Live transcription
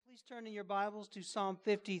Please turn in your Bibles to Psalm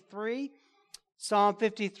 53. Psalm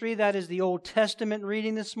 53, that is the Old Testament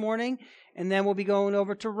reading this morning. And then we'll be going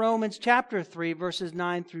over to Romans chapter 3, verses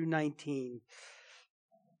 9 through 19.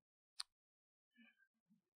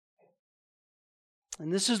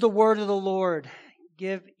 And this is the word of the Lord.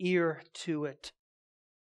 Give ear to it.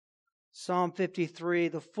 Psalm 53,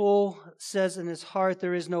 the fool says in his heart,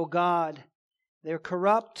 there is no God. They're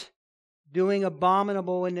corrupt, doing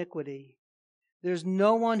abominable iniquity. There's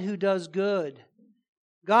no one who does good.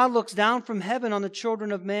 God looks down from heaven on the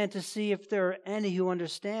children of man to see if there are any who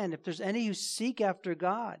understand, if there's any who seek after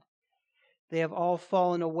God. They have all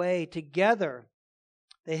fallen away. Together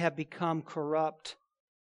they have become corrupt.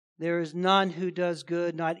 There is none who does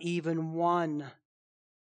good, not even one.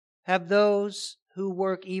 Have those who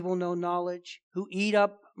work evil no knowledge, who eat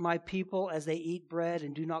up my people as they eat bread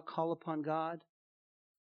and do not call upon God?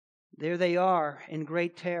 There they are in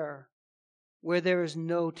great terror, where there is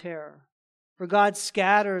no terror. For God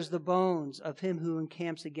scatters the bones of him who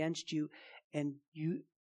encamps against you, and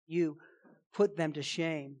you put them to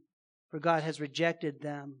shame, for God has rejected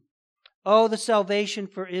them. Oh, the salvation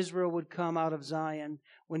for Israel would come out of Zion,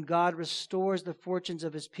 when God restores the fortunes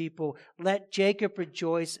of his people. Let Jacob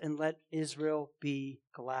rejoice and let Israel be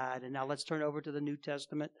glad. And now let's turn over to the New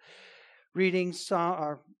Testament. Reading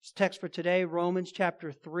our text for today, Romans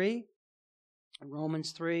chapter 3.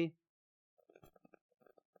 Romans 3.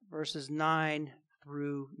 Verses 9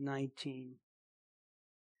 through 19.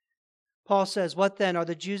 Paul says, "What then? Are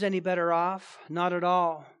the Jews any better off? Not at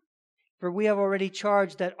all. For we have already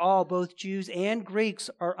charged that all, both Jews and Greeks,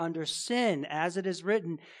 are under sin. As it is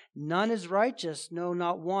written, none is righteous, no,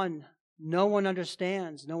 not one. No one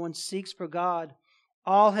understands, no one seeks for God.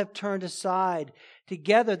 All have turned aside.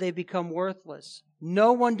 Together they become worthless.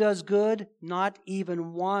 No one does good, not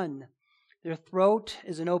even one. Their throat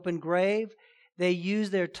is an open grave. They use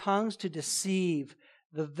their tongues to deceive.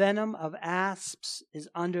 The venom of asps is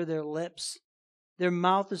under their lips. Their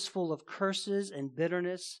mouth is full of curses and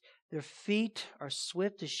bitterness. Their feet are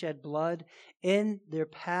swift to shed blood. In their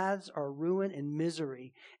paths are ruin and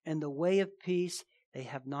misery, and the way of peace they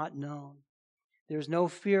have not known. There is no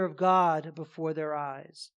fear of God before their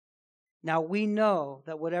eyes. Now we know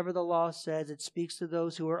that whatever the law says, it speaks to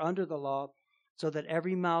those who are under the law, so that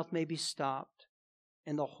every mouth may be stopped,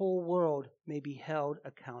 and the whole world may be held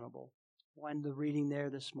accountable." We'll end the reading there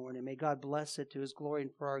this morning. May God bless it to his glory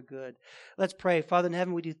and for our good. Let's pray. Father in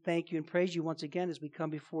heaven, we do thank you and praise you once again as we come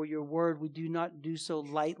before your word. We do not do so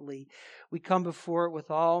lightly. We come before it with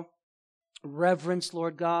all reverence,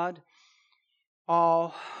 Lord God,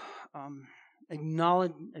 all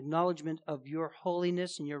acknowledgement of your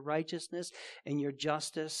holiness and your righteousness and your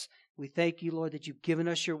justice. We thank you, Lord, that you've given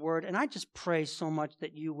us your word. And I just pray so much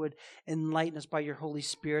that you would enlighten us by your Holy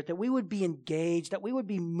Spirit, that we would be engaged, that we would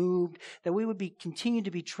be moved, that we would be continue to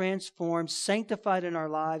be transformed, sanctified in our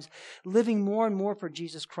lives, living more and more for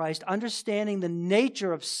Jesus Christ, understanding the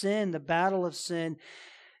nature of sin, the battle of sin,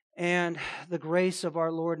 and the grace of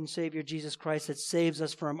our Lord and Savior Jesus Christ that saves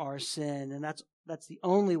us from our sin. And that's the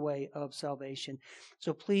only way of salvation.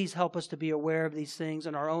 So please help us to be aware of these things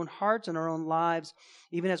in our own hearts and our own lives,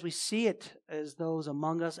 even as we see it as those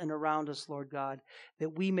among us and around us, Lord God,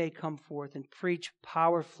 that we may come forth and preach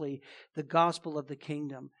powerfully the gospel of the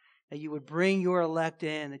kingdom, that you would bring your elect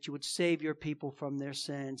in, that you would save your people from their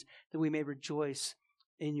sins, that we may rejoice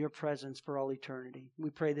in your presence for all eternity. We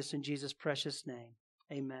pray this in Jesus' precious name.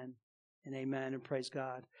 Amen and amen, and praise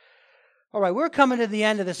God. All right, we're coming to the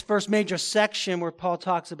end of this first major section where Paul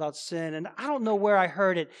talks about sin, and I don't know where I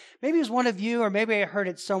heard it. Maybe it was one of you, or maybe I heard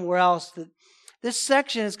it somewhere else. That this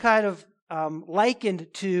section is kind of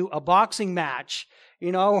likened to a boxing match.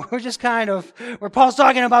 You know, where Paul's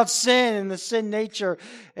talking about sin and the sin nature,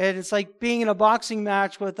 and it's like being in a boxing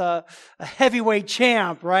match with a heavyweight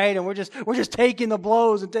champ, right? And we're just taking the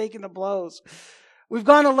blows and taking the blows. We've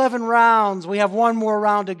gone 11 rounds. We have one more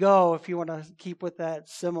round to go, if you want to keep with that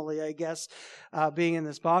simile, I guess, being in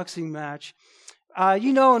this boxing match.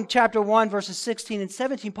 In chapter 1, verses 16 and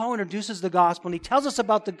 17, Paul introduces the gospel, and he tells us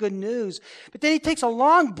about the good news. But then he takes a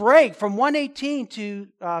long break from 1:18 to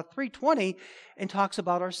 3:20 and talks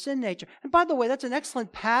about our sin nature. And by the way, that's an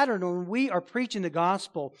excellent pattern when we are preaching the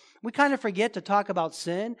gospel. We kind of forget to talk about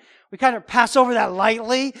sin. We kind of pass over that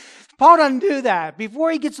lightly. Paul doesn't do that. Before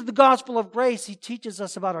he gets to the gospel of grace, he teaches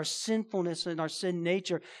us about our sinfulness and our sin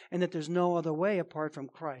nature, and that there's no other way apart from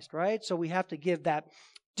Christ, right? So we have to give that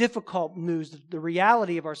difficult news, the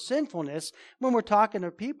reality of our sinfulness, when we're talking to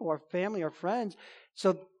people, our family, our friends.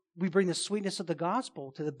 So we bring the sweetness of the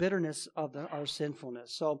gospel to the bitterness of our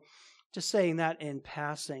sinfulness. So just saying that in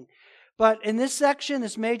passing. But in this section,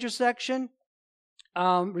 this major section,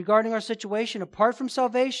 regarding our situation. Apart from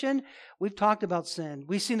salvation, we've talked about sin.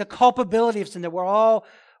 We've seen the culpability of sin, that we're all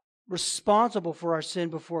responsible for our sin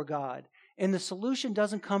before God. And the solution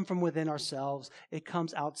doesn't come from within ourselves. It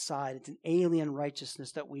comes outside. It's an alien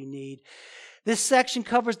righteousness that we need. This section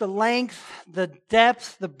covers the length, the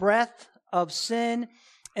depth, the breadth of sin.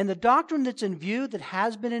 And the doctrine that's in view, that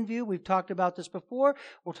has been in view, we've talked about this before,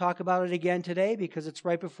 we'll talk about it again today because it's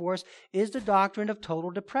right before us, is the doctrine of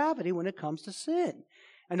total depravity when it comes to sin.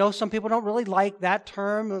 I know some people don't really like that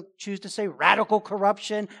term, choose to say radical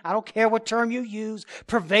corruption. I don't care what term you use,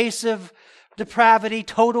 pervasive depravity,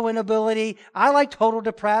 total inability. I like total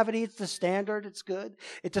depravity. It's the standard. It's good.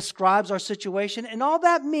 It describes our situation. And all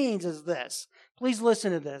that means is this. Please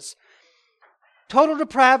listen to this. Total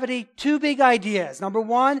depravity, two big ideas. Number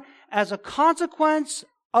one, as a consequence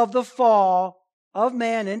of the fall of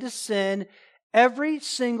man into sin, every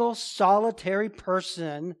single solitary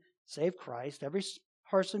person, save Christ, every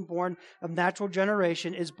person born of natural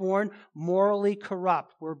generation is born morally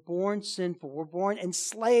corrupt. We're born sinful. We're born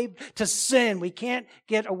enslaved to sin. We can't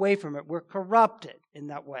get away from it. We're corrupted in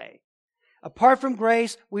that way. Apart from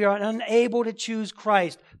grace, we are unable to choose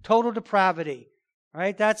Christ. Total depravity.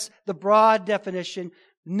 Right? That's the broad definition.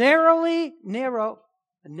 A narrow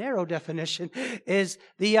definition is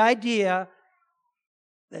the idea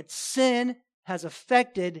that sin has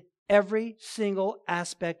affected every single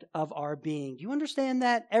aspect of our being. Do you understand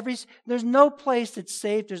that? There's no place that's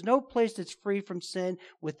safe. There's no place that's free from sin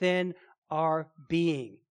within our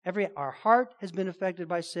being. Our heart has been affected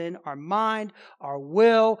by sin. Our mind, our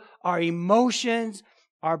will, our emotions,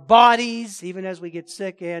 our bodies, even as we get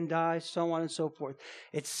sick and die, so on and so forth.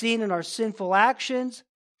 It's seen in our sinful actions.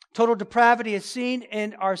 Total depravity is seen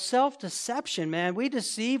in our self-deception, man. We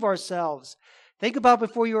deceive ourselves. Think about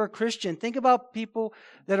before you were a Christian. Think about people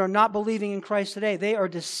that are not believing in Christ today. They are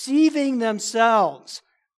deceiving themselves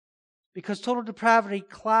because total depravity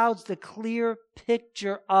clouds the clear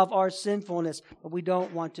picture of our sinfulness, but we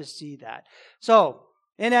don't want to see that. So,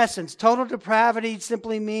 in essence, total depravity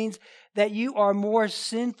simply means that you are more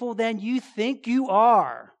sinful than you think you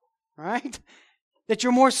are, right? That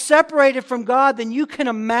you're more separated from God than you can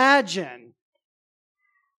imagine,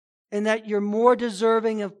 and that you're more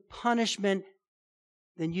deserving of punishment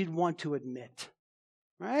than you'd want to admit.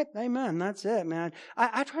 Right? Amen. That's it, man.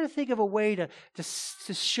 I try to think of a way to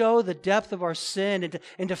show the depth of our sin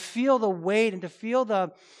and to feel the weight and to feel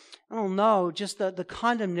just the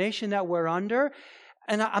condemnation that we're under.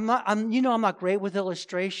 And I'm not great with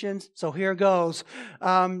illustrations, so here goes.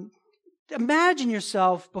 Imagine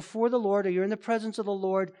yourself before the Lord, or you're in the presence of the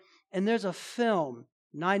Lord, and there's a film,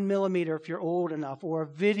 9mm if you're old enough, or a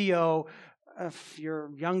video if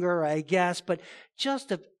you're younger, I guess, but just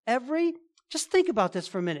think about this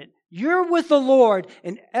for a minute. You're with the Lord,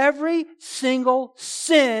 and every single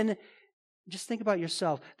sin, just think about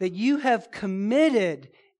yourself, that you have committed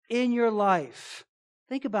in your life.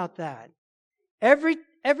 Think about that.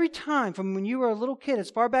 Every time from when you were a little kid, as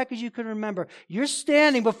far back as you can remember, you're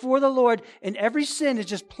standing before the Lord and every sin is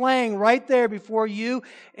just playing right there before you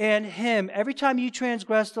and Him. Every time you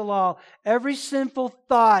transgress the law, every sinful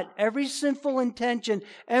thought, every sinful intention,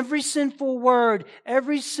 every sinful word,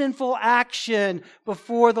 every sinful action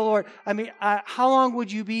before the Lord. I mean, how long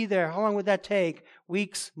would you be there? How long would that take?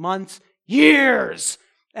 Weeks, months, years?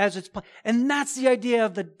 And that's the idea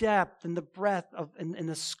of the depth and the breadth and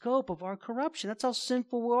the scope of our corruption. That's how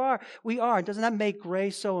sinful we are. Doesn't that make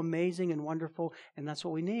grace so amazing and wonderful? And that's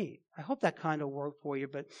what we need. I hope that kind of worked for you,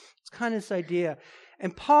 but it's kind of this idea.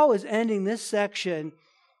 And Paul is ending this section,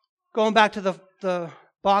 going back to the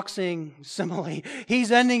boxing simile.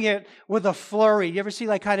 He's ending it with a flurry. You ever see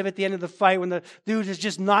kind of at the end of the fight when the dude is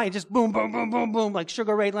just boom, boom, boom, boom, boom, like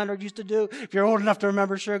Sugar Ray Leonard used to do, if you're old enough to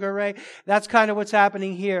remember Sugar Ray. That's kind of what's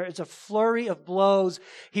happening here. It's a flurry of blows.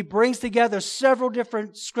 He brings together several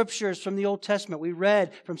different scriptures from the Old Testament. We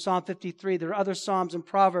read from Psalm 53. There are other Psalms and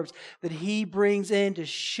Proverbs that he brings in to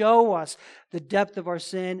show us the depth of our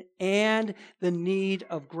sin and the need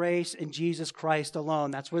of grace in Jesus Christ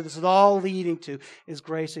alone. That's where this is all leading to, is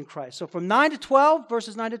grace in Christ. So from 9 to 12,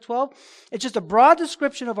 verses 9 to 12, it's just a broad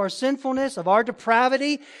description of our sinfulness, of our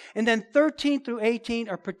depravity. And then 13 through 18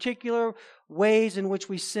 are particular ways in which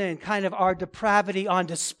we sin, kind of our depravity on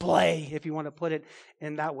display, if you want to put it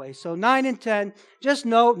in that way. So 9 and 10, just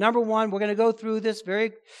note, number one, we're going to go through this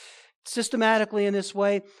very systematically in this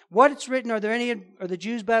way. What it's written, are the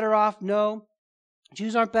Jews better off? No.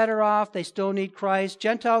 Jews aren't better off. They still need Christ.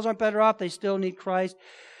 Gentiles aren't better off. They still need Christ.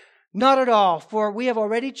 Not at all. For we have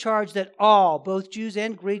already charged that all, both Jews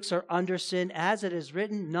and Greeks, are under sin. As it is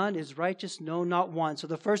written, none is righteous, no, not one. So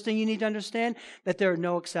the first thing you need to understand, that there are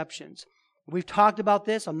no exceptions. We've talked about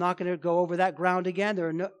this. I'm not going to go over that ground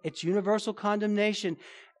again. It's universal condemnation.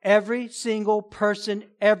 Every single person,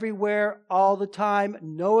 everywhere, all the time,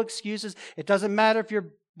 no excuses. It doesn't matter if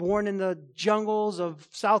you're born in the jungles of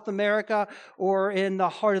South America or in the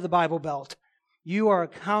heart of the Bible Belt. You are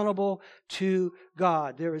accountable to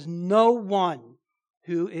God. There is no one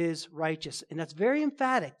who is righteous. And that's very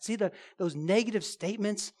emphatic. See those negative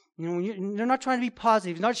statements? They're not trying to be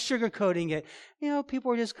positive. He's not sugarcoating it.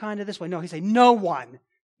 People are just kind of this way. No, he's saying no one.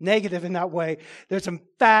 Negative in that way. There's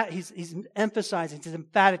he's emphasizing, it's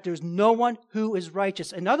emphatic. There's no one who is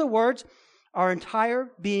righteous. In other words, our entire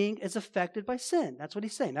being is affected by sin. That's what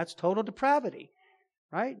he's saying. That's total depravity,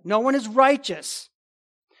 right? No one is righteous.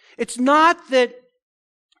 It's not that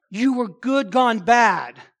you were good gone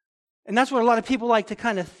bad. And that's what a lot of people like to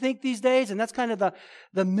kind of think these days, and that's kind of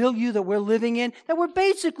the milieu that we're living in, that we're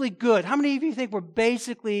basically good. How many of you think we're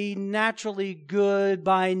basically naturally good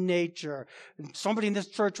by nature? And somebody in this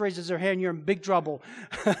church raises their hand, you're in big trouble.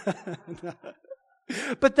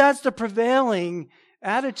 But that's the prevailing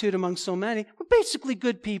attitude among so many. We're basically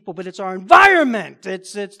good people, but it's our environment.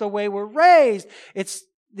 It's the way we're raised. It's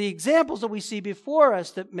the examples that we see before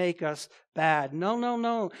us that make us bad.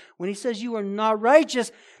 No. When he says you are not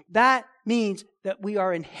righteous, that means that we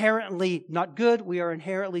are inherently not good. We are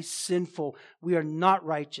inherently sinful. We are not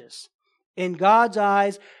righteous. In God's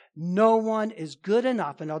eyes, no one is good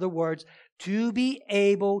enough, in other words, to be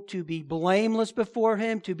able to be blameless before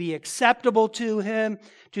Him, to be acceptable to Him,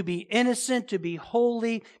 to be innocent, to be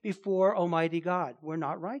holy before Almighty God. We're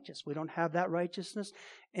not righteous. We don't have that righteousness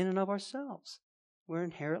in and of ourselves. We're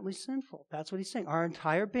inherently sinful. That's what he's saying. Our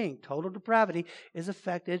entire being, total depravity, is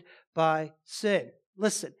affected by sin.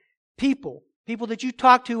 Listen, people that you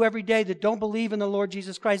talk to every day that don't believe in the Lord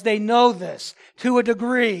Jesus Christ, they know this to a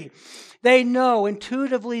degree. They know,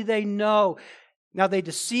 intuitively they know. Now they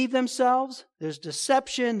deceive themselves. There's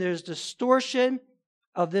deception, there's distortion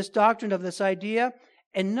of this doctrine, of this idea.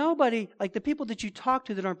 And nobody, like the people that you talk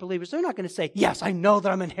to that aren't believers, they're not going to say, yes, I know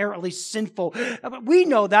that I'm inherently sinful. We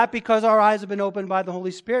know that because our eyes have been opened by the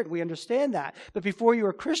Holy Spirit. We understand that. But before you're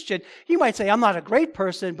a Christian, you might say, I'm not a great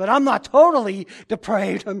person, but I'm not totally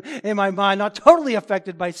depraved in my mind, not totally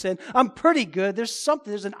affected by sin. I'm pretty good.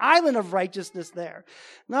 There's an island of righteousness there.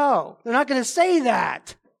 No, they're not going to say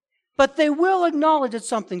that. But they will acknowledge that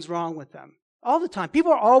something's wrong with them. All the time.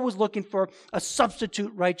 People are always looking for a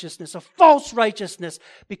substitute righteousness, a false righteousness,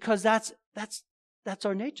 because that's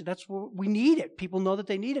our nature. That's what we need it. People know that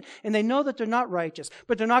they need it, and they know that they're not righteous.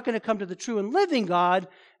 But they're not going to come to the true and living God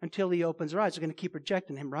until He opens their eyes. They're going to keep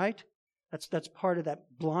rejecting Him, right? That's part of that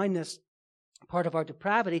blindness, part of our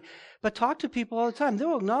depravity. But talk to people all the time.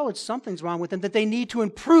 They'll acknowledge something's wrong with them, that they need to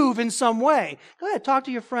improve in some way. Go ahead, talk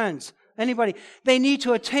to your friends. Anybody, they need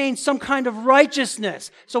to attain some kind of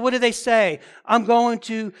righteousness. So what do they say? I'm going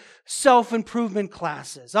to self-improvement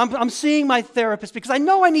classes. I'm seeing my therapist because I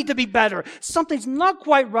know I need to be better. Something's not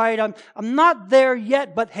quite right. I'm not there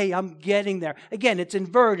yet, but hey, I'm getting there. Again, it's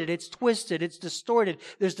inverted, it's twisted, it's distorted.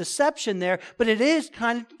 There's deception there, but it is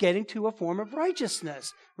kind of getting to a form of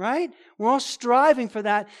righteousness, right? We're all striving for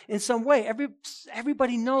that in some way.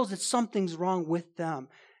 Everybody knows that something's wrong with them.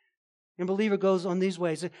 And a believer goes on these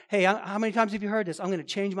ways. Hey, how many times have you heard this? I'm going to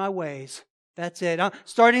change my ways. That's it.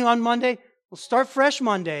 Starting on Monday, we'll start fresh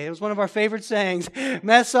Monday. It was one of our favorite sayings.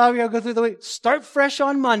 Mess up, go through the week. Start fresh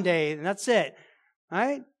on Monday, and that's it. All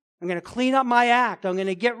right? I'm going to clean up my act. I'm going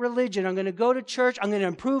to get religion. I'm going to go to church. I'm going to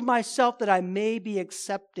improve myself that I may be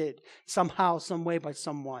accepted somehow, some way by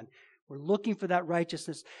someone. We're looking for that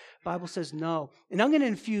righteousness. The Bible says no. And I'm going to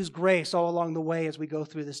infuse grace all along the way as we go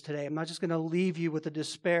through this today. I'm not just going to leave you with the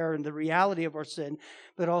despair and the reality of our sin,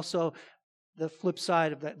 but also the flip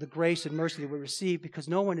side of the grace and mercy that we receive, because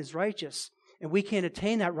no one is righteous. And we can't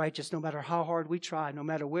attain that righteousness no matter how hard we try, no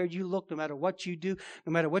matter where you look, no matter what you do,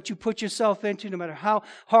 no matter what you put yourself into, no matter how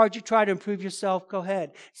hard you try to improve yourself, go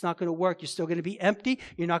ahead. It's not going to work. You're still going to be empty.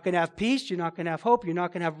 You're not going to have peace. You're not going to have hope. You're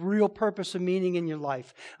not going to have real purpose and meaning in your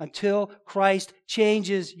life until Christ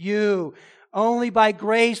changes you. Only by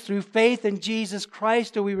grace through faith in Jesus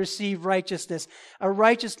Christ do we receive righteousness. A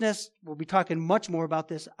righteousness, we'll be talking much more about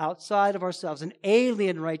this, outside of ourselves. An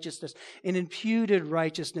alien righteousness, an imputed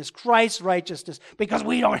righteousness, Christ's righteousness, because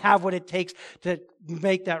we don't have what it takes to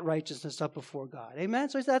make that righteousness up before God. Amen?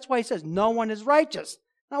 So that's why he says, no one is righteous.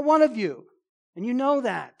 Not one of you. And you know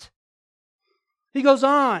that. He goes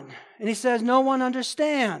on, and he says, no one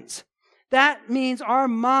understands. That means our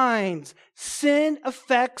minds. Sin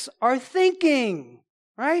affects our thinking,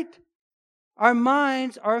 right? Our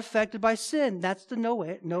minds are affected by sin. That's the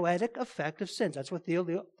noetic effect of sin. That's what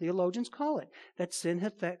theologians call it. That sin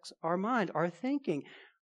affects our mind, our thinking.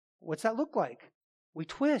 What's that look like? We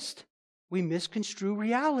twist. We misconstrue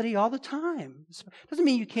reality all the time. It doesn't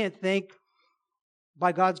mean you can't think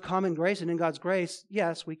by God's common grace and in God's grace.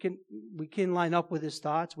 Yes, we can line up with His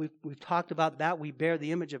thoughts. We've talked about that. We bear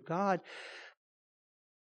the image of God.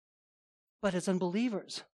 But as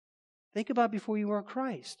unbelievers, think about before you were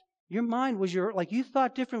Christ. Your mind was you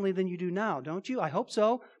thought differently than you do now, don't you? I hope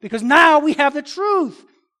so. Because now we have the truth.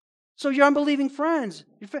 So your unbelieving friends,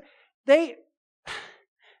 they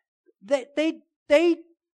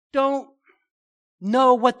don't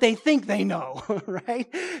know what they think they know, right?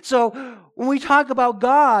 So when we talk about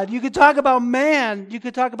God, you could talk about man, you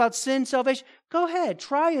could talk about sin, salvation. Go ahead,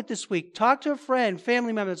 try it this week. Talk to a friend,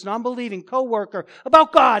 family member that's non-believing, coworker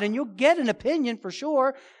about God, and you'll get an opinion for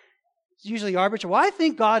sure. It's usually arbitrary. Well, I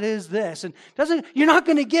think God is this, and you're not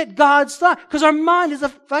going to get God's thought because our mind is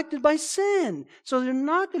affected by sin. So you're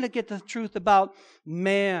not going to get the truth about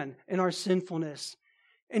man and our sinfulness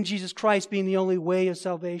and Jesus Christ being the only way of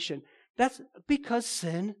salvation. That's because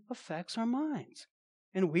sin affects our minds.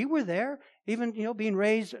 And we were there, even, being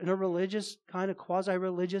raised in a religious, kind of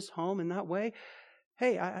quasi-religious home in that way.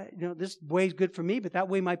 Hey, this way is good for me, but that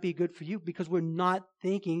way might be good for you because we're not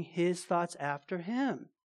thinking His thoughts after Him.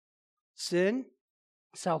 Sin,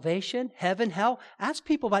 salvation, heaven, hell. Ask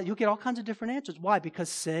people about it. You'll get all kinds of different answers. Why? Because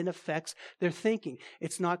sin affects their thinking.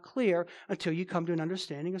 It's not clear until you come to an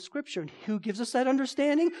understanding of Scripture. And who gives us that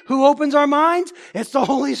understanding? Who opens our minds? It's the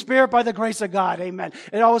Holy Spirit by the grace of God. Amen.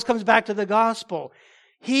 It always comes back to the gospel.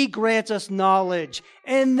 He grants us knowledge,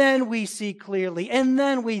 and then we see clearly, and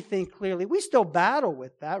then we think clearly. We still battle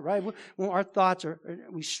with that, right? When our thoughts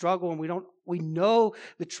we struggle, and we know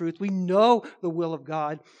the truth, we know the will of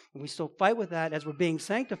God, and we still fight with that as we're being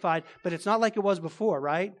sanctified, but it's not like it was before,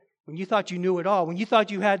 right? When you thought you knew it all, when you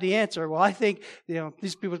thought you had the answer. Well, I think,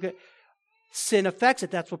 these people sin affects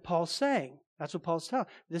it. That's what Paul's saying. That's what Paul's telling.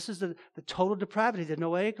 This is the total depravity, the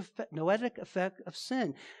noetic effect of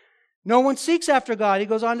sin. No one seeks after God. He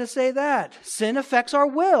goes on to say that. Sin affects our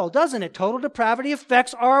will, doesn't it? Total depravity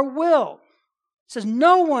affects our will. It says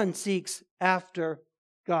no one seeks after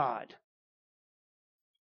God.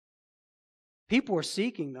 People are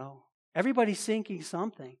seeking, though. Everybody's seeking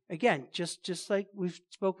something. Again, just like we've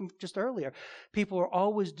spoken just earlier. People are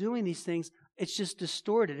always doing these things. It's just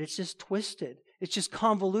distorted. It's just twisted. It's just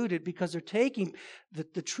convoluted because they're taking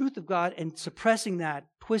the truth of God and suppressing that,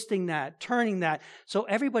 twisting that, turning that. So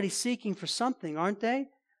everybody's seeking for something, aren't they?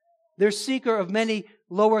 They're seeker of many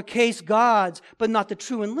lowercase gods, but not the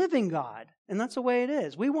true and living God. And that's the way it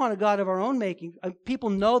is. We want a God of our own making. People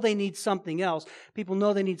know they need something else. People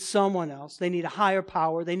know they need someone else. They need a higher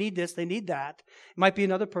power. They need this. They need that. It might be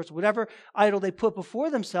another person. Whatever idol they put before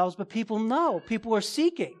themselves, but people know. People are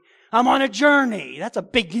seeking. I'm on a journey. That's a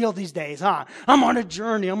big deal these days, huh? I'm on a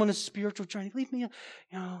journey. I'm on a spiritual journey. Leave me,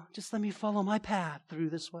 just let me follow my path through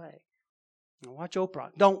this way. Watch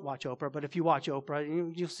Oprah. Don't watch Oprah, but if you watch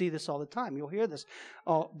Oprah, you'll see this all the time. You'll hear this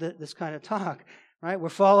kind of talk, right? We're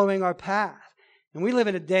following our path. And we live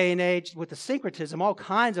in a day and age with the syncretism, all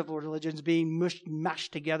kinds of religions being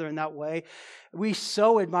mashed together in that way. We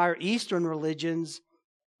so admire Eastern religions,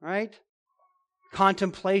 right?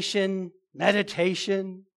 Contemplation,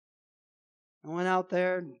 meditation. Going out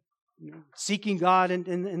there, seeking God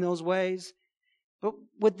in those ways. But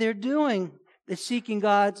what they're doing is seeking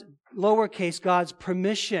lowercase God's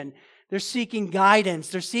permission. They're seeking guidance.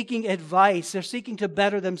 They're seeking advice. They're seeking to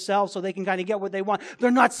better themselves so they can kind of get what they want.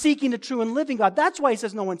 They're not seeking the true and living God. That's why He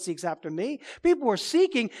says no one seeks after me. People are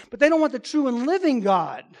seeking, but they don't want the true and living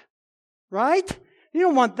God. Right? You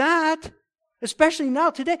don't want that. Especially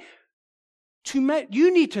now, today.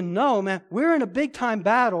 You need to know, man, we're in a big time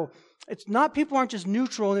battle. It's not, people aren't just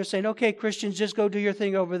neutral and they're saying, okay, Christians, just go do your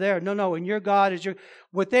thing over there. No, and your God is you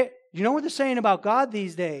know what they're saying about God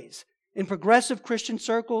these days? In progressive Christian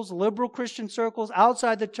circles, liberal Christian circles,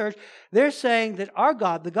 outside the church, they're saying that our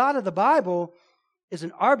God, the God of the Bible, is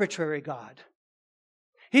an arbitrary God.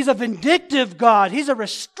 He's a vindictive God. He's a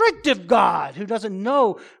restrictive God who doesn't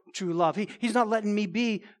know true love. He's not letting me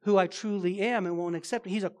be who I truly am and won't accept it.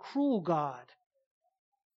 He's a cruel God.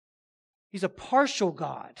 He's a partial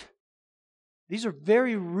God. These are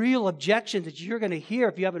very real objections that you're going to hear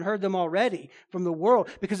if you haven't heard them already from the world,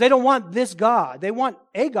 because they don't want this God. They want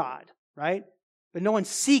a God, right? But no one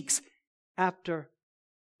seeks after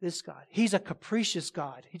this God. He's a capricious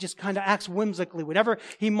God. He just kind of acts whimsically. Whenever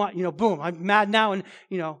he might, boom, I'm mad now. And,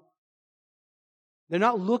 they're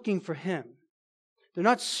not looking for Him. They're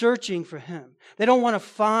not searching for Him. They don't want to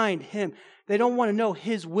find Him. They don't want to know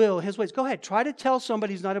His will, His ways. Go ahead, try to tell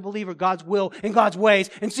somebody who's not a believer God's will and God's ways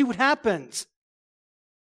and see what happens.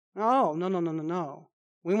 Oh, no.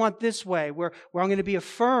 We want this way, where I'm going to be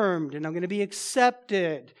affirmed, and I'm going to be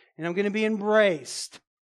accepted, and I'm going to be embraced.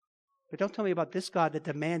 But don't tell me about this God that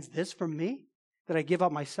demands this from me, that I give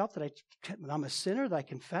up myself, that I'm a sinner, that I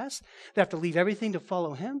confess, that I have to leave everything to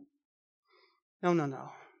follow Him. No.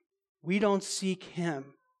 We don't seek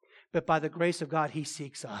Him, but by the grace of God, He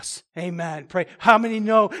seeks us. Amen. Pray. How many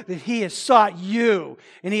know that He has sought you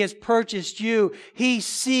and He has purchased you? He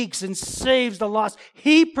seeks and saves the lost.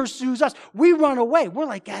 He pursues us. We run away. We're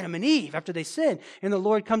like Adam and Eve after they sin. And the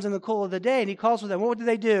Lord comes in the cool of the day and He calls for them. What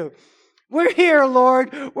do? We're here,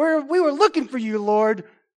 Lord. We were looking for you, Lord.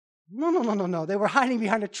 No. They were hiding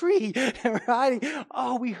behind a tree. They were hiding.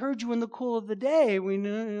 Oh, we heard you in the cool of the day.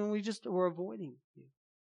 We just were avoiding you.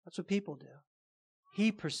 That's what people do.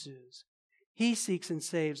 He pursues. He seeks and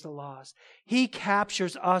saves the lost. He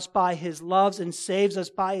captures us by His loves and saves us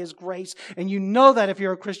by His grace. And you know that if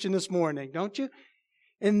you're a Christian this morning, don't you?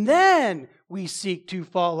 And then we seek to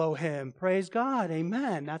follow Him. Praise God.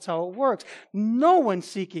 Amen. That's how it works. No one's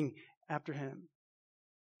seeking after Him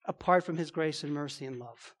apart from His grace and mercy and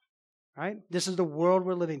love. Right? This is the world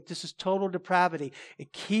we're living. This is total depravity.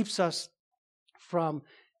 It keeps us from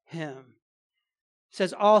Him. It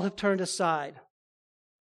says, all have turned aside.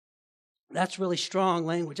 That's really strong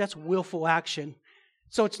language. That's willful action.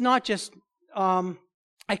 So it's not just, I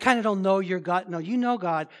kind of don't know your God. No, you know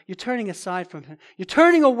God. You're turning aside from Him. You're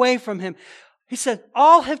turning away from Him. He said,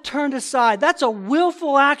 all have turned aside. That's a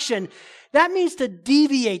willful action. That means to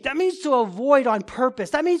deviate. That means to avoid on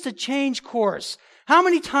purpose. That means to change course. How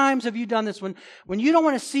many times have you done this when you don't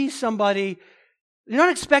want to see somebody, you're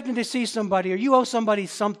not expecting to see somebody, or you owe somebody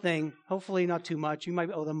something, hopefully not too much, you might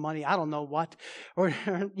owe them money, I don't know what, or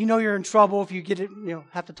you know you're in trouble if you get it,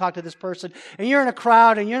 have to talk to this person, and you're in a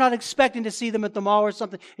crowd and you're not expecting to see them at the mall or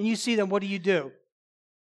something, and you see them, what do?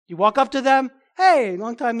 You walk up to them, hey,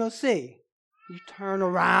 long time no see. You turn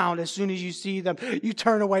around as soon as you see them, you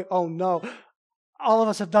turn away, oh no. All of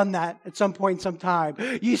us have done that at some point in some time.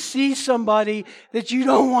 You see somebody that you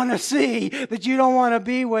don't want to see, that you don't want to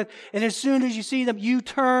be with, and as soon as you see them, you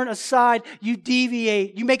turn aside, you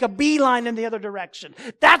deviate, you make a beeline in the other direction.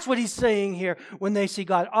 That's what He's saying here when they see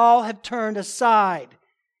God. All have turned aside.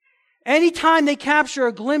 Anytime they capture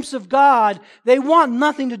a glimpse of God, they want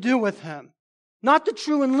nothing to do with Him. Not the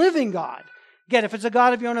true and living God. Again, if it's a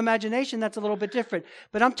God of your own imagination, that's a little bit different.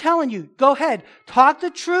 But I'm telling you, go ahead, talk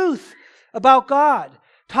the truth about God.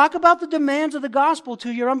 Talk about the demands of the gospel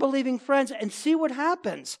to your unbelieving friends and see what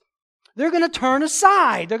happens. They're going to turn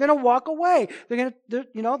aside. They're going to walk away. They're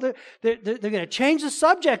going to change the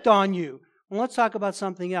subject on you. Well, let's talk about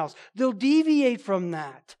something else. They'll deviate from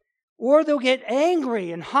that, or they'll get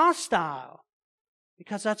angry and hostile,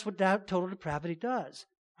 because that's what total depravity does.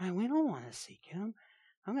 Right? We don't want to seek Him.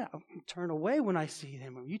 I'm going to turn away when I see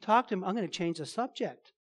Him. When you talk to Him, I'm going to change the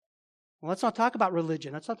subject. Well, let's not talk about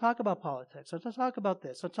religion. Let's not talk about politics. Let's not talk about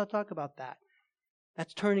this. Let's not talk about that.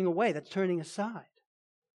 That's turning away. That's turning aside.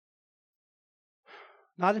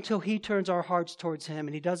 Not until He turns our hearts towards Him,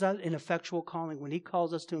 and He does that in effectual calling. When He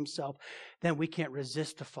calls us to Himself, then we can't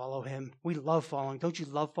resist to follow Him. We love following. Don't you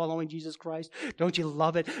love following Jesus Christ? Don't you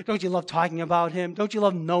love it? Don't you love talking about Him? Don't you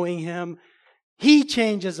love knowing Him? He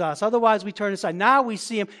changes us. Otherwise, we turn aside. Now we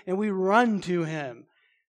see Him, and we run to Him.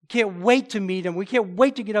 Can't wait to meet Him. We can't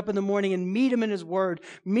wait to get up in the morning and meet Him in His Word,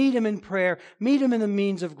 meet Him in prayer, meet Him in the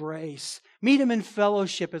means of grace, meet Him in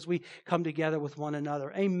fellowship as we come together with one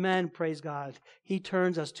another. Amen. Praise God. He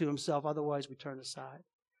turns us to Himself. Otherwise, we turn aside.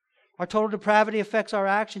 Our total depravity affects our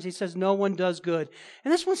actions. He says no one does good.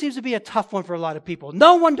 And this one seems to be a tough one for a lot of people.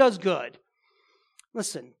 No one does good.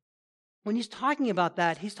 Listen, when He's talking about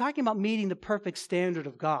that, He's talking about meeting the perfect standard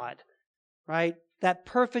of God, right? That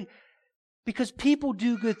perfect... Because people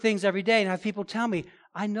do good things every day, and I have people tell me,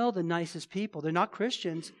 I know the nicest people. They're not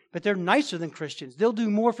Christians, but they're nicer than Christians. They'll do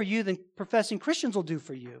more for you than professing Christians will do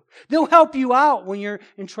for you. They'll help you out when you're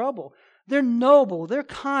in trouble. They're noble. They're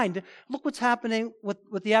kind. Look what's happening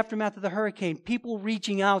with the aftermath of the hurricane. People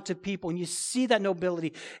reaching out to people, and you see that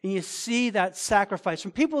nobility, and you see that sacrifice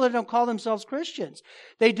from people that don't call themselves Christians.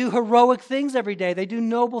 They do heroic things every day. They do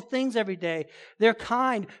noble things every day. They're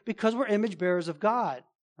kind because we're image bearers of God.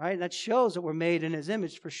 Right? That shows that we're made in His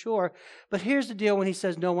image for sure. But here's the deal when He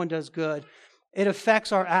says no one does good. It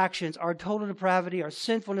affects our actions. Our total depravity, our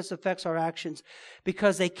sinfulness affects our actions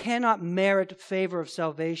because they cannot merit favor of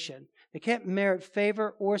salvation. They can't merit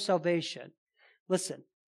favor or salvation. Listen,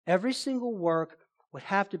 every single work would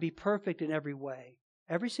have to be perfect in every way.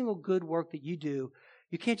 Every single good work that you do,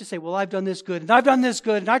 you can't just say, well, I've done this good, and I've done this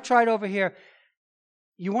good, and I tried over here.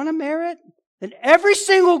 You want to merit? Then every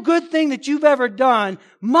single good thing that you've ever done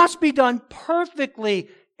must be done perfectly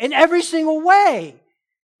in every single way.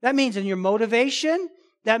 That means in your motivation,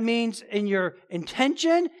 that means in your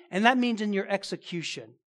intention, and that means in your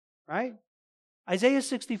execution. Right? Isaiah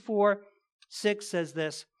 64:6 says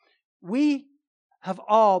this, "We have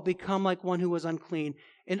all become like one who was unclean,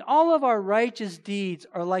 and all of our righteous deeds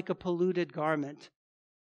are like a polluted garment.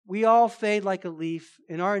 We all fade like a leaf,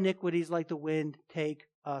 and our iniquities like the wind take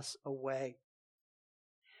us away."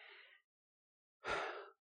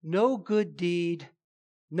 No good deed,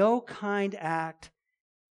 no kind act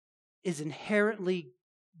is inherently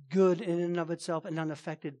good in and of itself and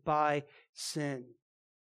unaffected by sin.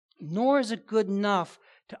 Nor is it good enough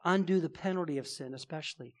to undo the penalty of sin,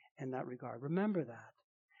 especially in that regard. Remember that.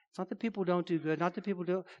 It's not that people don't do good, not that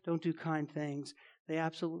people don't do kind things. They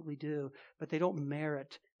absolutely do, but they don't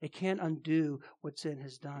merit. They can't undo what sin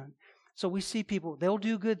has done. So we see people, they'll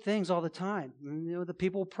do good things all the time. The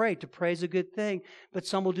people pray. To pray is a good thing, but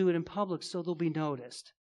some will do it in public, so they'll be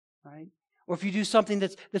noticed. Right? Or if you do something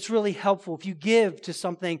that's really helpful, if you give to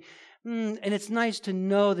something, and it's nice to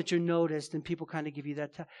know that you're noticed and people kind of give you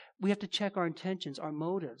that time. We have to check our intentions, our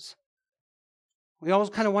motives. We always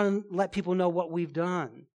kind of want to let people know what we've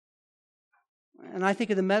done. And I think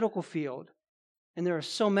of the medical field, and there are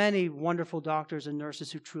so many wonderful doctors and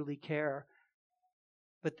nurses who truly care.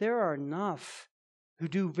 But there are enough who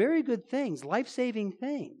do very good things, life-saving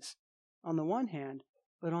things, on the one hand.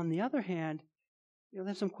 But on the other hand,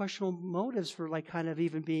 there's some questionable motives for kind of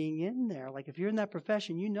even being in there. Like if you're in that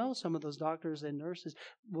profession, some of those doctors and nurses,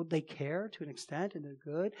 well, they care to an extent and they're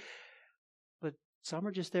good. But some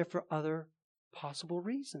are just there for other possible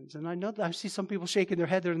reasons. And I know that I see some people shaking their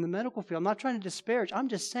head there in the medical field. I'm not trying to disparage. I'm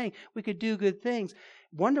just saying we could do good things,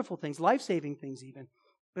 wonderful things, life-saving things even.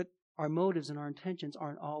 But our motives and our intentions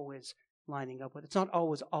aren't always lining up with it. It's not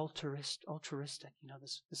always altruistic,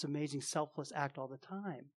 this amazing selfless act all the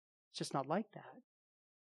time. It's just not like that.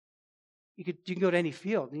 You can go to any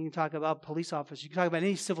field, and you can talk about police officers, you can talk about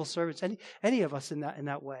any civil servants, any of us in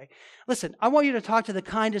that way. Listen, I want you to talk to the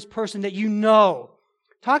kindest person that you know.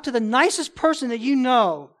 Talk to the nicest person that you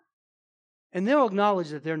know, and they'll acknowledge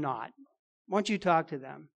that they're not. Why don't you talk to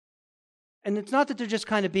them? And it's not that they're just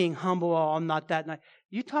kind of being humble, oh, I'm not that nice.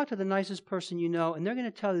 You talk to the nicest person you know, and they're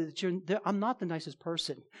going to tell you that I'm not the nicest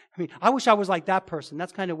person. I wish I was like that person.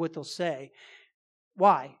 That's kind of what they'll say.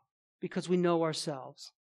 Why? Because we know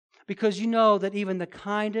ourselves. Because you know that even the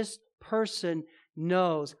kindest person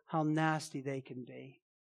knows how nasty they can be.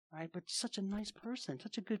 Right? But such a nice person,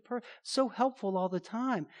 such a good person, so helpful all the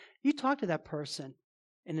time. You talk to that person,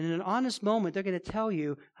 and in an honest moment, they're going to tell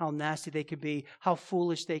you how nasty they could be, how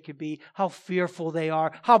foolish they could be, how fearful they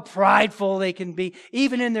are, how prideful they can be.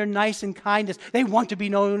 Even in their nice and kindness, they want to be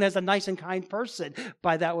known as a nice and kind person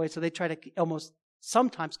by that way. So they try to almost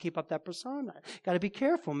sometimes keep up that persona. Got to be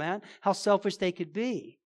careful, man, how selfish they could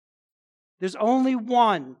be. There's only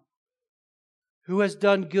one who has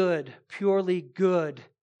done good, purely good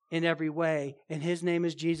in every way, and His name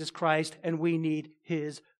is Jesus Christ, and we need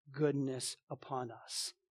His goodness upon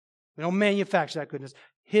us. We don't manufacture that goodness.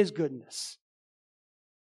 His goodness.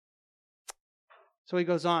 So he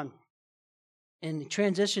goes on and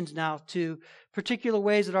transitions now to particular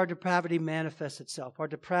ways that our depravity manifests itself, our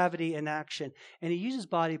depravity in action. And he uses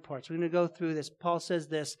body parts. We're going to go through this. Paul says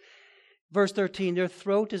this, verse 13, their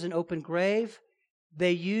throat is an open grave.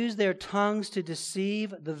 They use their tongues to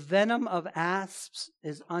deceive. The venom of asps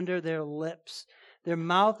is under their lips. Their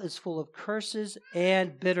mouth is full of curses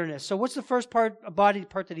and bitterness. So what's the first body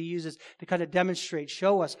part that he uses to kind of demonstrate,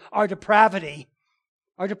 show us our depravity?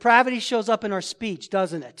 Our depravity shows up in our speech,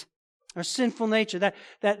 doesn't it? Our sinful nature,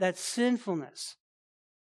 that sinfulness.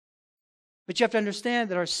 But you have to understand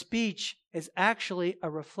that our speech is actually a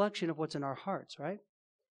reflection of what's in our hearts, right?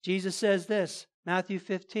 Jesus says this, Matthew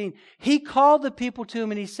 15. He called the people to Him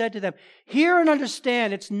and He said to them, hear and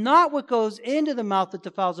understand, it's not what goes into the mouth that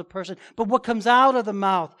defiles a person, but what comes out of the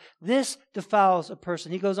mouth. This defiles a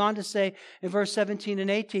person. He goes on to say in verse 17 and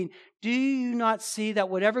 18, do you not see that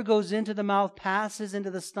whatever goes into the mouth passes into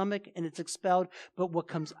the stomach and it's expelled, but what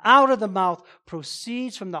comes out of the mouth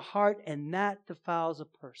proceeds from the heart, and that defiles a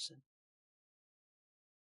person.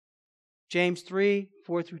 James 3,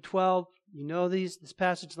 4 through 12. You know this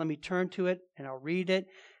passage. Let me turn to it and I'll read it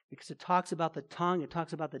because it talks about the tongue. It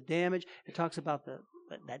talks about the damage. It talks about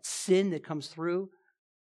that sin that comes through,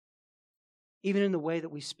 even in the way that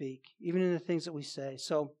we speak, even in the things that we say.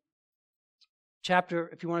 So,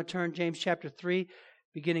 if you want to turn, James chapter 3,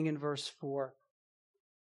 beginning in verse 4.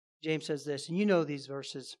 James says this, and you know these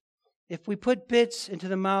verses. If we put bits into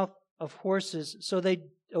the mouth of horses so they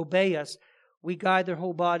obey us, we guide their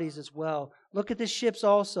whole bodies as well. Look at the ships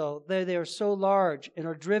also. They are so large and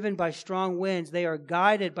are driven by strong winds. They are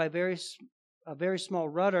guided by various a very small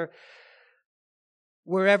rudder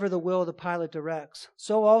wherever the will of the pilot directs.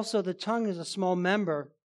 So also the tongue is a small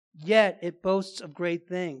member, yet it boasts of great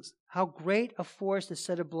things. How great a forest is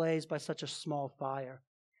set ablaze by such a small fire.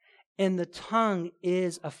 And the tongue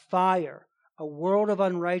is a fire, a world of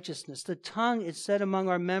unrighteousness. The tongue is set among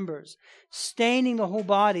our members, staining the whole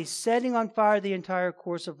body, setting on fire the entire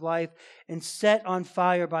course of life, and set on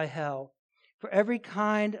fire by hell. For every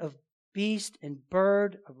kind of beast and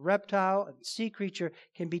bird, of reptile and sea creature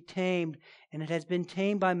can be tamed, and it has been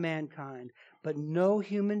tamed by mankind. But no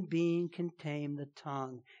human being can tame the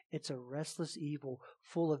tongue. It's a restless evil,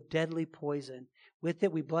 full of deadly poison. With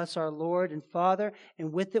it we bless our Lord and Father,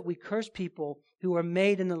 and with it we curse people who are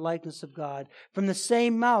made in the likeness of God. From the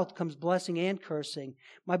same mouth comes blessing and cursing.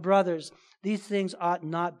 My brothers, these things ought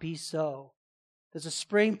not be so. Does a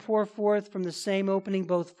spring pour forth from the same opening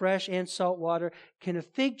both fresh and salt water? Can a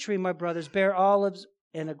fig tree, my brothers, bear olives,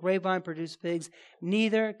 and a grapevine produce figs?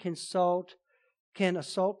 Neither can a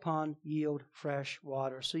salt pond yield fresh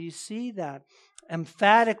water. So you see that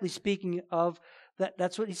emphatically speaking of that.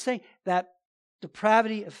 That's what he's saying, that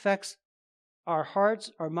depravity affects our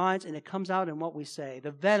hearts, our minds, and it comes out in what we say.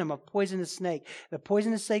 The venom of poisonous snake. The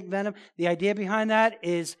poisonous snake venom, the idea behind that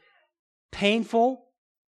is painful,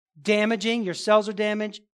 damaging, your cells are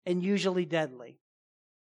damaged, and usually deadly.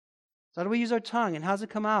 So how do we use our tongue, and how does it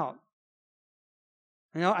come out?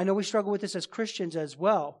 I know we struggle with this as Christians as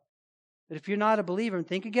well. But if you're not a believer, and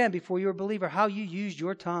think again before you're a believer, how you used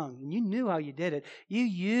your tongue. And you knew how you did it. You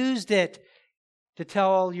used it to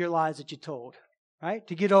tell all your lies that you told, right?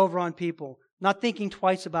 To get over on people, not thinking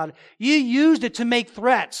twice about it. You used it to make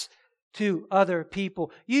threats to other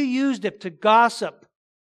people. You used it to gossip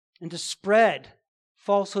and to spread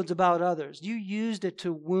falsehoods about others. You used it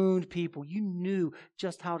to wound people. You knew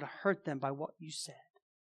just how to hurt them by what you said.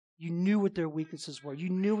 You knew what their weaknesses were. You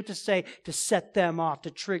knew what to say to set them off,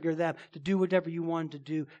 to trigger them, to do whatever you wanted to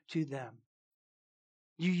do to them.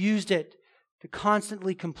 You used it to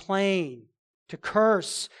constantly complain, to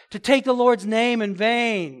curse, to take the Lord's name in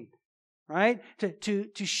vain, right?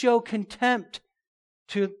 To show contempt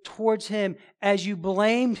towards Him as you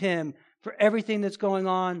blamed Him for everything that's going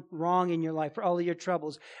on wrong in your life, for all of your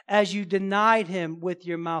troubles, as you denied Him with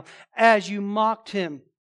your mouth, as you mocked Him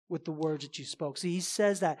with the words that you spoke. See, he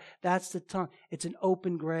says that. That's the tongue. It's an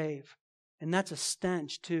open grave. And that's a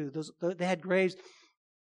stench too. They had graves,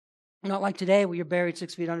 not like today where you're buried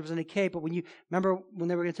 6 feet under a cave, but remember when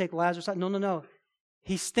they were going to take Lazarus out? No.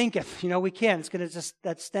 He stinketh. We can't. It's going to just,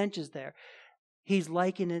 that stench is there. He's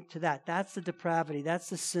likening it to that. That's the depravity. That's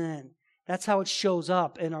the sin. That's how it shows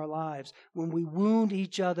up in our lives. When we wound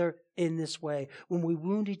each other in this way. When we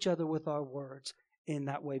wound each other with our words. In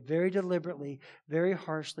that way, very deliberately, very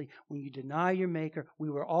harshly, when you deny your Maker.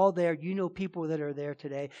 We were all there. You know people that are there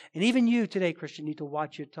today. And even you today, Christian, need to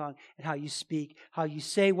watch your tongue and how you speak, how you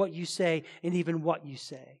say what you say, and even what you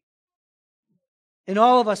say. And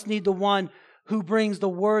all of us need the one who brings the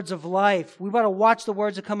words of life. We want to watch the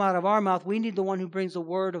words that come out of our mouth. We need the one who brings the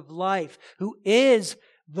word of life, who is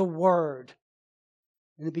the Word.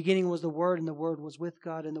 In the beginning was the Word, and the Word was with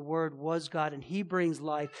God, and the Word was God. And He brings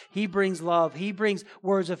life. He brings love. He brings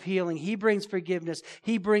words of healing. He brings forgiveness.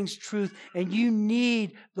 He brings truth. And you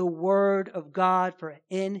need the Word of God, for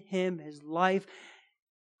in Him is life.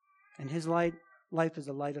 And His life is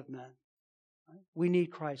the light of men. We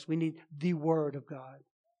need Christ. We need the Word of God.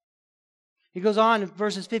 He goes on in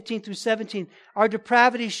verses 15 through 17. Our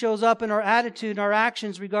depravity shows up in our attitude and our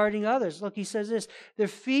actions regarding others. Look, he says this. Their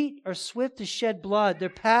feet are swift to shed blood. Their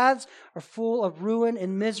paths are full of ruin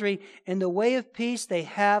and misery. And the way of peace they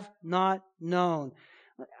have not known.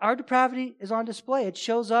 Our depravity is on display. It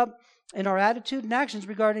shows up in our attitude and actions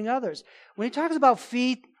regarding others. When he talks about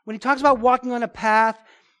feet, when he talks about walking on a path,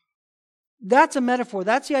 that's a metaphor.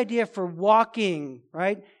 That's the idea for walking,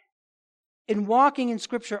 right? And walking in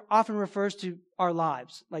Scripture often refers to our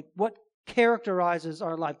lives, like what characterizes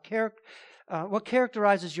our life, what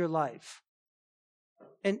characterizes your life.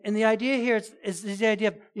 And the idea here is the idea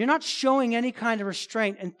of you're not showing any kind of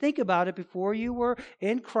restraint. And think about it, before you were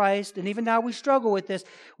in Christ, and even now we struggle with this,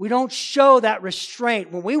 we don't show that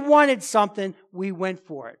restraint. When we wanted something, we went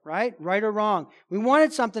for it, right? Right or wrong. We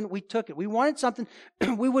wanted something, we took it. We wanted something,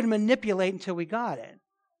 we would manipulate until we got it.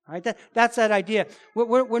 Right? That's that idea.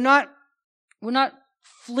 We're not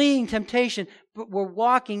fleeing temptation, but we're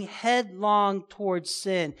walking headlong towards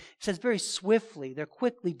sin. It says very swiftly. They're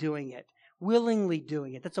quickly doing it, willingly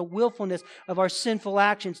doing it. That's a willfulness of our sinful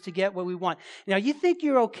actions to get what we want. Now, you think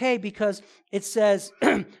you're okay because it says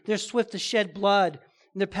they're swift to shed blood,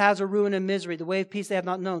 and their paths are ruin and misery. The way of peace they have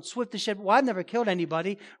not known. Swift to shed blood. Well, I've never killed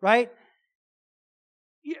anybody, right?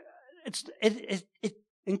 it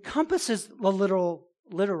encompasses the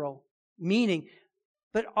literal meaning,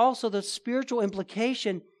 but also the spiritual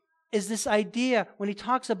implication is this idea when he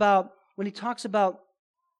talks about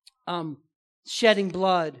shedding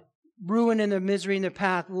blood, ruin in their misery in their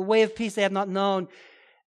path, the way of peace they have not known.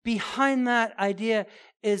 Behind that idea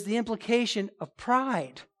is the implication of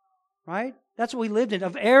pride, right? That's what we lived in,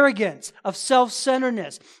 of arrogance, of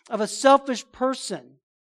self-centeredness, of a selfish person.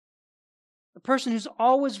 A person who's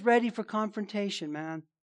always ready for confrontation, man.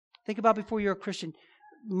 Think about before you're a Christian.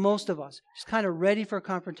 Most of us, just kind of ready for a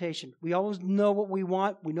confrontation. We always know what we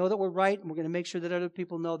want. We know that we're right, and we're going to make sure that other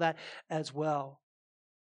people know that as well.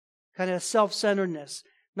 Kind of self-centeredness.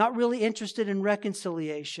 Not really interested in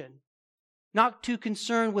reconciliation. Not too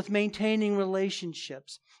concerned with maintaining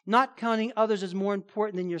relationships. Not counting others as more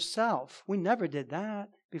important than yourself. We never did that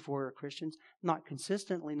before we were Christians. Not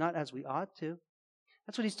consistently, not as we ought to.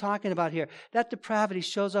 That's what he's talking about here. That depravity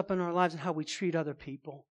shows up in our lives and how we treat other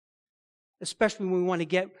people. Especially when we want to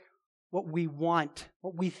get what we want,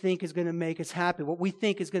 what we think is going to make us happy, what we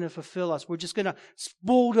think is going to fulfill us. We're just going to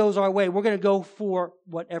bulldoze our way. We're going to go for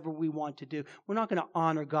whatever we want to do. We're not going to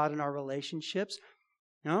honor God in our relationships.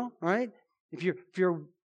 No, right? If you're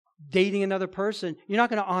dating another person, you're not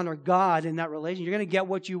going to honor God in that relation. You're going to get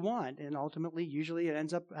what you want. And ultimately, usually it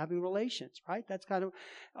ends up having relations, right? That's kind of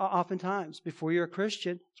oftentimes, before you're a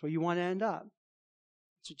Christian, that's where you want to end up.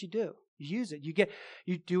 That's what you do. You use it.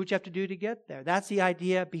 You do what you have to do to get there. That's the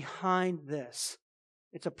idea behind this.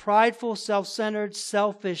 It's a prideful, self-centered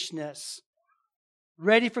selfishness.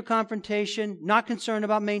 Ready for confrontation, not concerned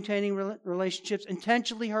about maintaining relationships,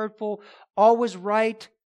 intentionally hurtful, always right,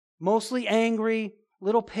 mostly angry,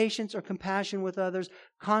 little patience or compassion with others,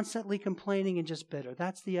 constantly complaining and just bitter.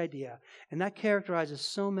 That's the idea. And that characterizes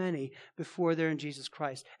so many before they're in Jesus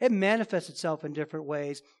Christ. It manifests itself in different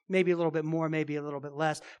ways, maybe a little bit more, maybe a little bit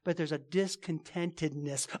less, but there's a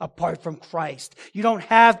discontentedness apart from Christ. You don't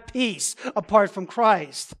have peace apart from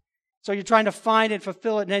Christ. So you're trying to find it,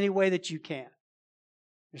 fulfill it in any way that you can.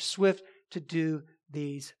 You're swift to do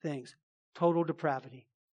these things. Total depravity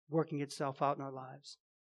working itself out in our lives.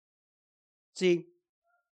 See,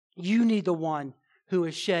 you need the one who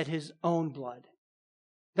has shed his own blood.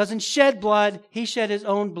 Doesn't shed blood, he shed his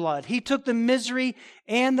own blood. He took the misery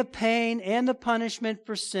and the pain and the punishment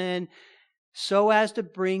for sin so as to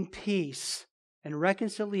bring peace and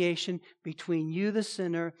reconciliation between you, the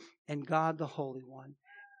sinner, and God, the Holy One,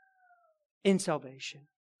 in salvation.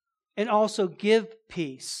 And also give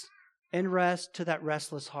peace and rest to that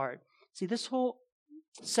restless heart. See, this whole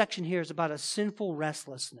section here is about a sinful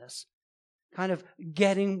restlessness. Kind of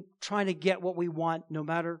trying to get what we want no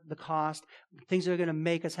matter the cost. Things that are going to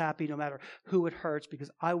make us happy no matter who it hurts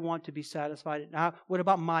because I want to be satisfied. Now, what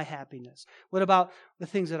about my happiness? What about the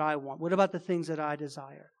things that I want? What about the things that I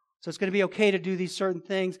desire? So it's going to be okay to do these certain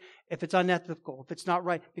things if it's unethical, if it's not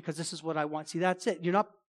right, because this is what I want. See, that's it. You're not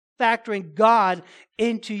factoring God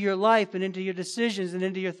into your life and into your decisions and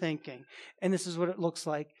into your thinking. And this is what it looks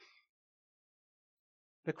like.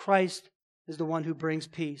 But Christ is the one who brings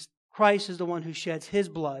peace. Christ is the one who sheds his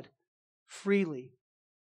blood freely,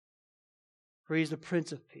 for he is the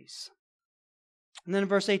Prince of Peace. And then in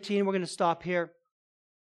verse 18, we're going to stop here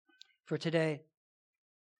for today.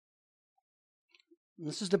 And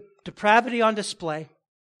this is the depravity on display.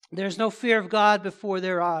 There's no fear of God before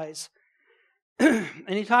their eyes. And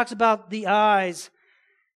he talks about the eyes.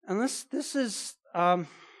 And this is, I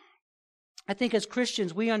think as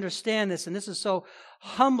Christians, we understand this, and this is so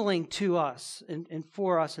humbling to us and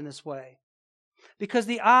for us in this way. Because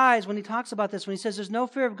the eyes, when he talks about this, when he says there's no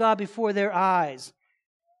fear of God before their eyes,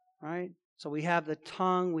 right? So we have the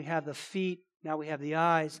tongue, we have the feet, now we have the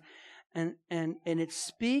eyes. And it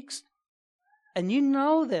speaks, and you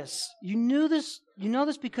know this. You know this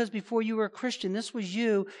because before you were a Christian, this was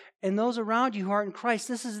you, and those around you who are in Christ,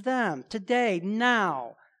 this is them, today,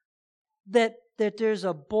 now. That there's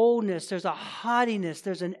a boldness, there's a haughtiness,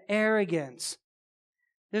 there's an arrogance.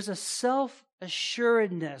 There's a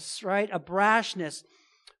self-assuredness, right? A brashness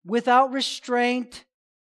without restraint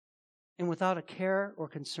and without a care or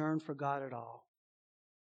concern for God at all.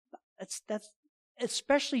 That's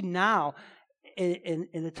especially now in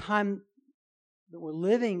the time that we're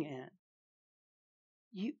living in.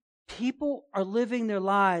 People are living their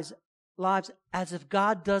lives as if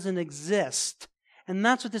God doesn't exist. And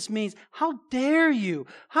that's what this means. How dare you?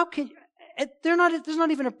 How can you? There's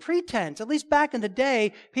not even a pretense. At least back in the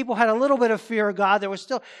day, people had a little bit of fear of God. There was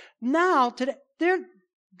still. Now, today,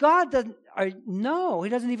 God doesn't. No, he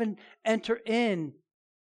doesn't even enter in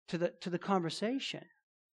to the conversation.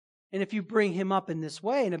 And if you bring him up in this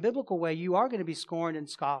way, in a biblical way, you are going to be scorned and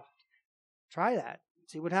scoffed. Try that.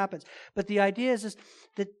 See what happens. But the idea is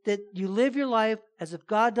that you live your life as if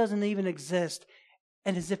God doesn't even exist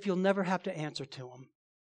and as if you'll never have to answer to Him.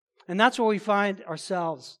 And that's where we find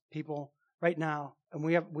ourselves, people, right now. And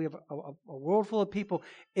we have a world full of people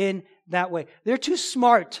in that way. They're too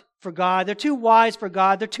smart for God. They're too wise for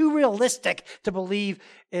God. They're too realistic to believe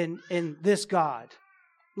in this God,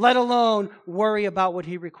 let alone worry about what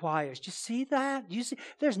He requires. Do you see that? Do you see?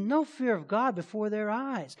 There's no fear of God before their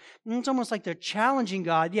eyes. And it's almost like they're challenging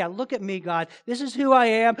God. Yeah, look at me, God. This is who I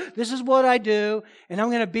am. This is what I do. And I'm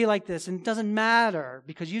going to be like this. And it doesn't matter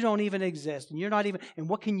because you don't even exist. And you're not even, and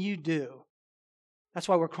what can you do? That's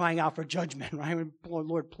why we're crying out for judgment, right?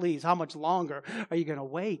 Lord, please, how much longer are you going to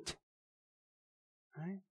wait?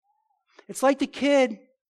 Right? It's like the kid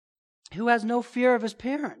who has no fear of his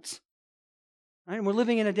parents. Right? And we're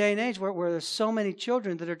living in a day and age where there's so many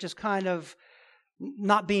children that are just kind of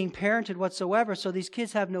not being parented whatsoever. So these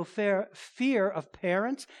kids have no fear of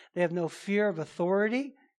parents. They have no fear of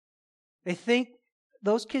authority.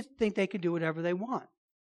 Those kids think they can do whatever they want.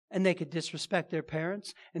 And they could disrespect their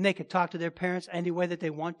parents, and they could talk to their parents any way that they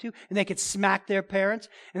want to, and they could smack their parents,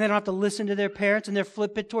 and they don't have to listen to their parents, and they're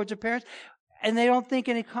flippant towards their parents, and they don't think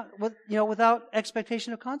without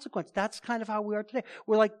expectation of consequence. That's kind of how we are today.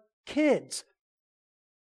 We're like kids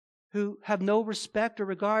who have no respect or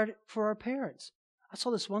regard for our parents. I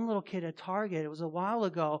saw this one little kid at Target. It was a while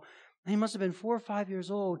ago. He must have been 4 or 5 years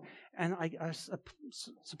old, and I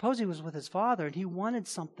suppose he was with his father, and he wanted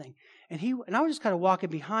something. And I was just kind of walking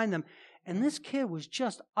behind them, and this kid was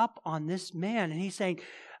just up on this man, and he's saying,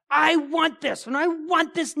 I want this, and I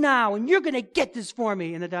want this now, and you're going to get this for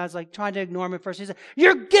me. And the dad's like trying to ignore him at first. He said,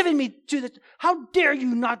 you're giving me to this. How dare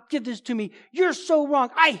you not give this to me? You're so wrong.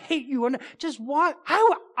 I hate you. And just what?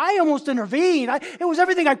 I almost intervened. It was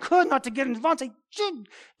everything I could not to get involved. Say,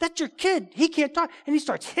 that's your kid. He can't talk. And he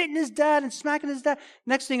starts hitting his dad and smacking his dad.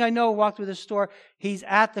 Next thing I know, I walked through the store. He's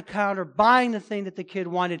at the counter buying the thing that the kid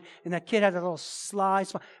wanted. And that kid had a little sly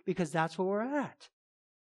smile because that's where we're at.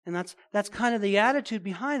 And that's kind of the attitude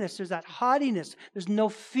behind this. There's that haughtiness. There's no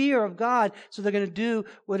fear of God, so they're going to do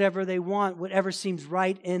whatever they want, whatever seems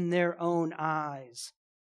right in their own eyes.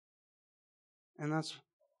 And that's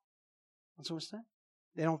what we're saying.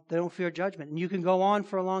 They don't fear judgment. And you can go on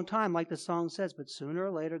for a long time, like the song says, but sooner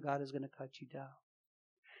or later, God is going to cut you down.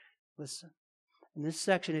 Listen. In this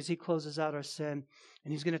section, as he closes out our sin,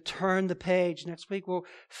 and he's going to turn the page. Next week, we'll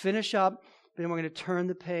finish up, but then we're going to turn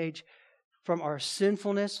the page from our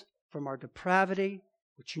sinfulness, from our depravity,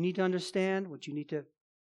 which you need to understand, which you need to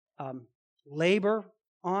labor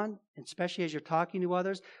on, especially as you're talking to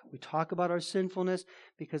others. We talk about our sinfulness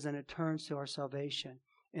because then it turns to our salvation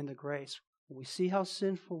in the grace. When we see how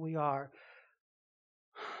sinful we are,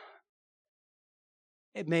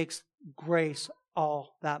 it makes grace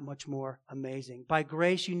all that much more amazing. By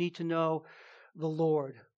grace, you need to know the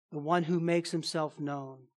Lord, the one who makes himself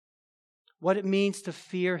known, what it means to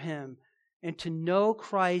fear him. And to know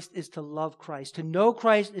Christ is to love Christ. To know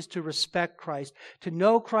Christ is to respect Christ. To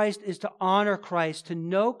know Christ is to honor Christ. To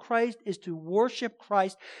know Christ is to worship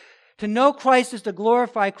Christ. To know Christ is to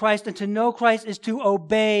glorify Christ. And to know Christ is to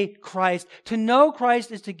obey Christ. To know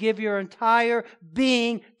Christ is to give your entire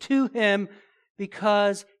being to Him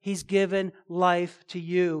because He's given life to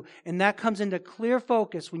you. And that comes into clear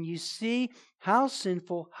focus when you see how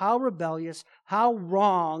sinful, how rebellious, how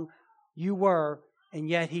wrong you were, and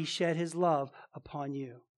yet He shed His love upon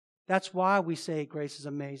you. That's why we say grace is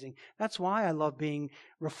amazing. That's why I love being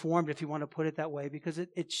reformed, if you want to put it that way, because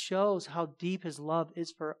it shows how deep His love is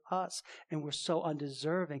for us. And we're so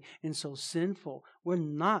undeserving and so sinful. We're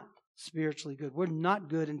not spiritually good. We're not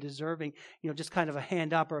good and deserving, just kind of a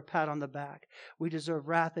hand up or a pat on the back. We deserve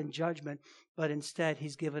wrath and judgment, but instead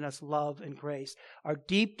He's given us love and grace. Our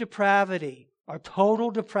deep depravity, our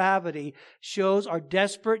total depravity, shows our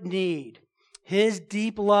desperate need. His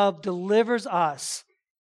deep love delivers us,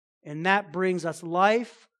 and that brings us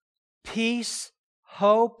life, peace,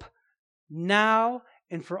 hope, now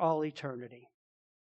and for all eternity.